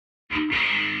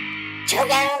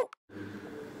ChokeOut!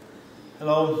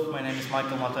 Hello, my name is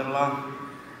Materla.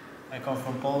 I come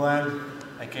from Poland.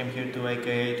 I came here to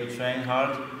AKA to train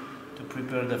hard, to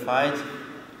prepare the fight.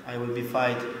 I will be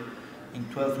fight in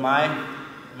 12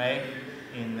 May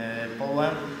in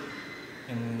Poland,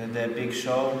 in the big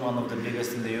show, one of the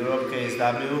biggest in the Europe,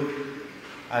 KSW.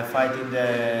 I fight in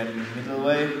the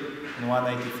middleweight, in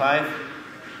 185.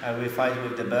 I will fight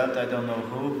with the belt, I don't know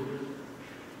who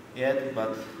yet,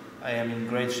 but I am in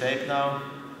great shape now.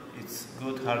 It's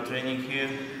good, hard training here.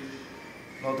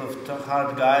 A lot of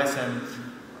hard guys, and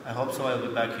I hope so I'll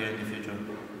be back here in the future.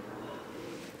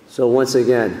 So once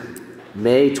again,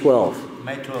 May 12th.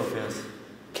 May 12th, yes.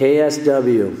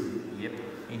 KSW. Yep,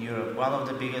 in Europe. One of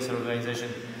the biggest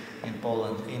organizations in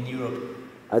Poland, in Europe.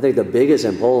 I think the biggest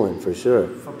in Poland, for sure.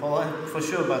 For Poland, for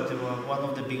sure, but one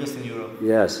of the biggest in Europe.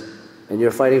 Yes. And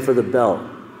you're fighting for the belt.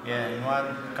 Yeah, in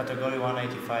one category,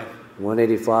 185.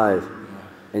 185. Yeah.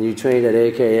 And you trained at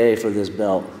AKA for this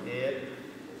belt. Yeah.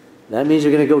 That means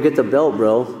you're going to go get the belt,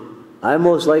 bro. I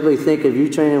most likely think if you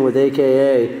training with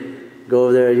AKA, go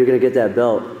over there, you're going to get that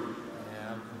belt.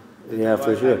 Yeah, yeah,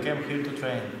 for sure. I came here to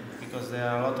train because there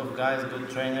are a lot of guys, good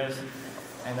trainers,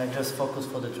 and I just focus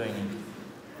for the training.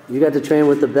 You got to train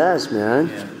with the best, man.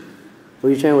 Yeah. Who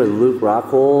are you training with? Luke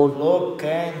Rockhold? Luke,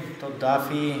 Cain,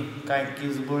 Cain,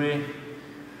 Kingsbury,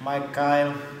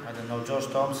 Michal, I don't know,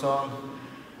 Thomson.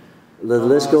 The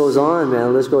list goes on,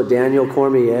 man. Let's go. Daniel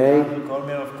Cormier. Daniel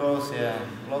Cormier, of course, yeah.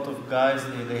 A lot of guys,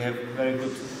 they have very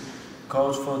good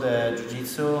coach for the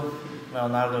jiu-jitsu,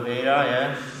 Leonardo Vieira,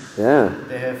 yeah. Yeah.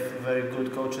 They have very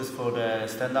good coaches for the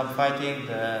stand-up fighting,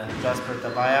 the Jasper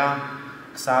Tabaya,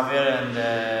 Xavier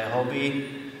and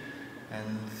Hobby.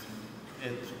 And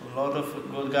it's a lot of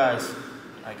good guys.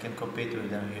 I can compete with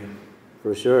them here.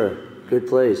 For sure. Good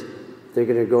place. They're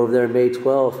going to go over there May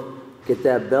 12th. Get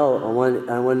that belt. I want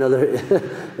another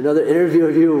another interview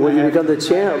of you when you become the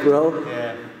champ, bro.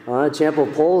 Yeah. Champ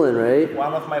of Poland, right?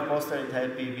 One of my posters it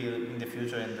had be in the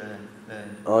future in the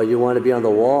Oh, you want to be on the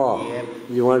wall. Yep.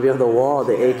 You want to be on the wall,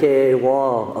 the AKA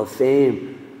wall of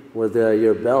fame with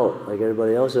your belt, like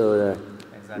everybody else over there.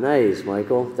 Exactly. Nice,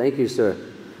 Michael. Thank you, sir.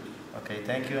 Okay,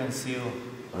 thank you and see you.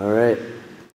 All right.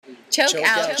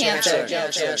 ChokeOut cancer.